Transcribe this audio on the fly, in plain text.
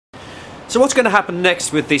So what's going to happen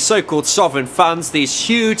next with the so-called sovereign funds, these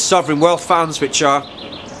huge sovereign wealth funds, which are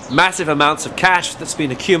massive amounts of cash that's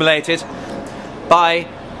been accumulated by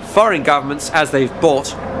foreign governments as they've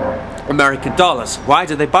bought American dollars. Why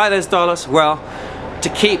do they buy those dollars? Well, to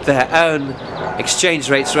keep their own exchange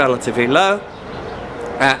rates relatively low,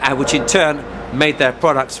 which in turn made their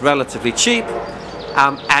products relatively cheap,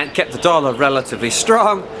 and kept the dollar relatively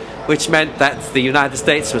strong, which meant that the United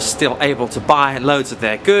States was still able to buy loads of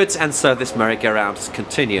their goods, and so this merry-go-round has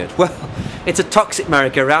continued. Well, it's a toxic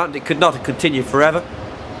merry-go-round. It could not have continued forever.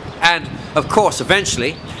 And of course,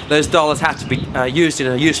 eventually, those dollars had to be used in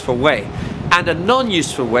a useful way. And a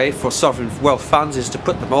non-useful way for sovereign wealth funds is to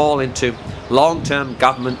put them all into long-term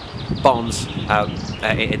government bonds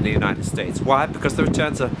in the United States. Why? Because the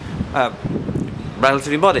returns are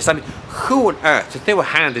relatively modest. I mean, who on earth, if they were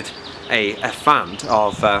handed a fund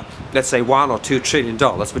of, let's say, $1 or $2 trillion,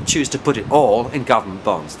 would choose to put it all in government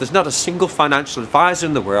bonds? There's not a single financial advisor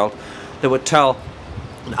in the world that would tell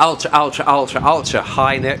an ultra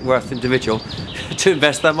high net worth individual to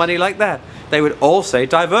invest their money like that. They would all say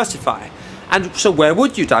diversify. And so where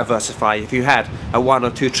would you diversify if you had a $1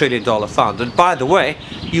 or $2 trillion fund? And by the way,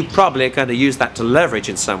 you probably are going to use that to leverage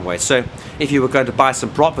in some way. So if you were going to buy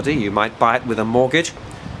some property, you might buy it with a mortgage,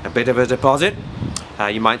 a bit of a deposit.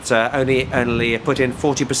 You might only put in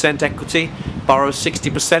 40% equity, borrow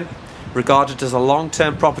 60%, regarded as a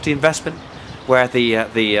long-term property investment, where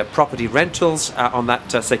the property rentals on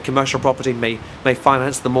that, say, commercial property may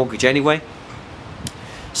finance the mortgage anyway.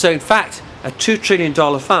 So in fact, a $2 trillion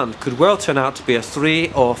fund could well turn out to be a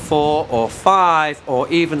 $3 or $4 or $5 or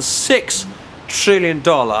even $6 trillion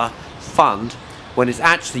fund when it's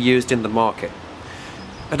actually used in the market.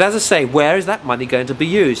 But as I say, where is that money going to be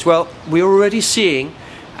used? Well, we're already seeing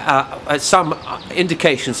some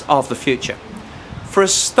indications of the future. For a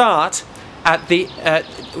start, at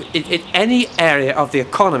in any area of the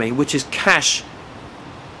economy which is cash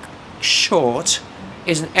short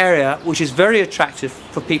is an area which is very attractive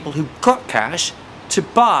for people who've got cash to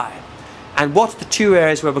buy. And what are the two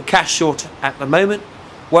areas where we're cash short at the moment?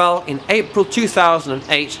 Well, in April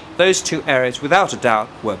 2008, those two areas, without a doubt,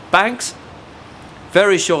 were banks,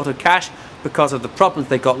 very short of cash because of the problems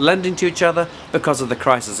they got lending to each other, because of the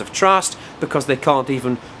crisis of trust, because they can't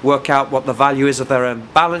even work out what the value is of their own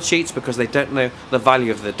balance sheets, because they don't know the value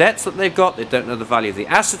of the debts that they've got, they don't know the value of the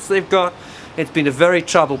assets they've got. It's been a very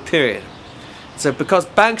troubled period. So because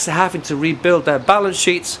banks are having to rebuild their balance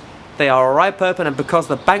sheets, they are ripe open, and because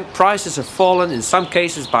the bank prices have fallen in some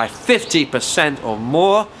cases by 50% or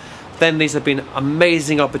more, then these have been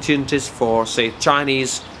amazing opportunities for, say,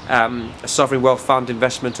 Chinese sovereign wealth fund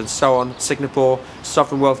investment and so on, Singapore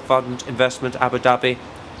sovereign wealth fund investment, Abu Dhabi,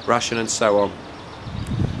 Russian, and so on.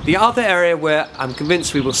 The other area where I'm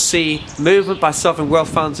convinced we will see movement by sovereign wealth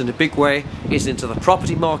funds in a big way is into the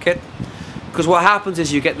property market, because what happens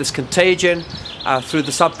is you get this contagion through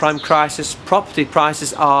the subprime crisis. Property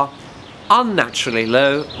prices are unnaturally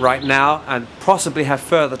low right now and possibly have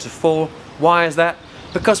further to fall. Why is that?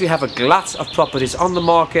 Because we have a glut of properties on the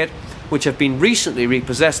market which have been recently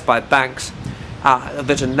repossessed by banks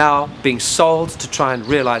that are now being sold to try and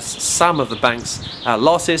realize some of the bank's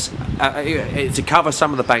losses, to cover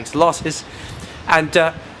some of the bank's losses, and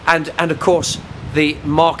of course the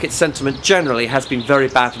market sentiment generally has been very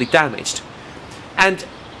badly damaged. And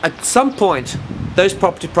at some point those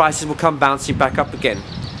property prices will come bouncing back up again,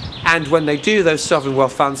 and when they do, those sovereign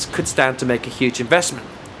wealth funds could stand to make a huge investment.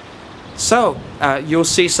 So you'll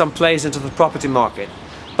see some plays into the property market,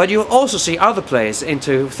 but you'll also see other plays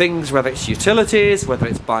into things, whether it's utilities, whether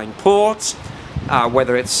it's buying ports,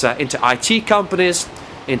 whether it's into IT companies,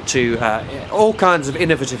 into all kinds of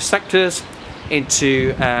innovative sectors,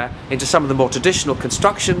 into some of the more traditional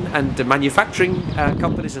construction and manufacturing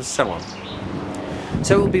companies, and so on.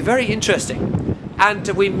 So it will be very interesting, and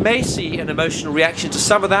we may see an emotional reaction to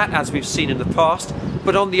some of that, as we've seen in the past.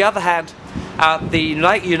 But on the other hand, the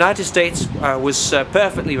United States was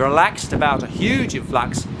perfectly relaxed about a huge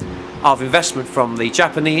influx of investment from the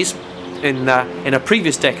Japanese in a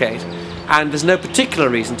previous decade, and there's no particular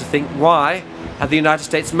reason to think why the United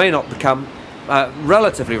States may not become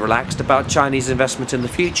relatively relaxed about Chinese investment in the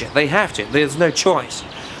future. They have to. There's no choice,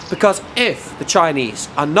 because if the Chinese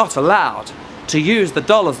are not allowed to use the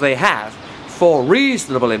dollars they have for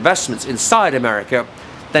reasonable investments inside America,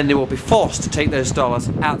 then they will be forced to take those dollars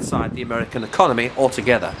outside the American economy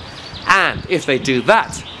altogether. And if they do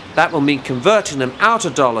that, that will mean converting them out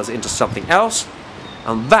of dollars into something else,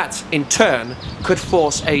 and that in turn could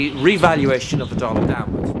force a revaluation of the dollar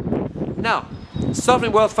downwards. Now,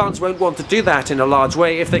 sovereign wealth funds won't want to do that in a large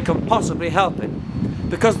way if they can possibly help it,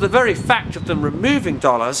 because the very fact of them removing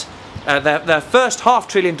dollars their first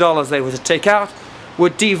 $500 billion they were to take out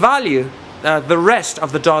would devalue the rest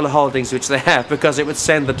of the dollar holdings which they have, because it would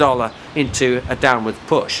send the dollar into a downward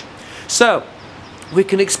push. So we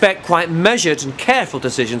can expect quite measured and careful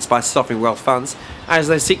decisions by sovereign wealth funds as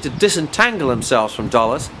they seek to disentangle themselves from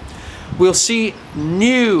dollars. We'll see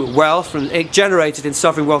new wealth generated in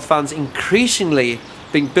sovereign wealth funds increasingly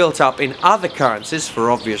being built up in other currencies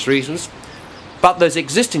for obvious reasons, but those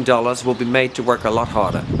existing dollars will be made to work a lot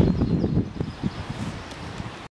harder.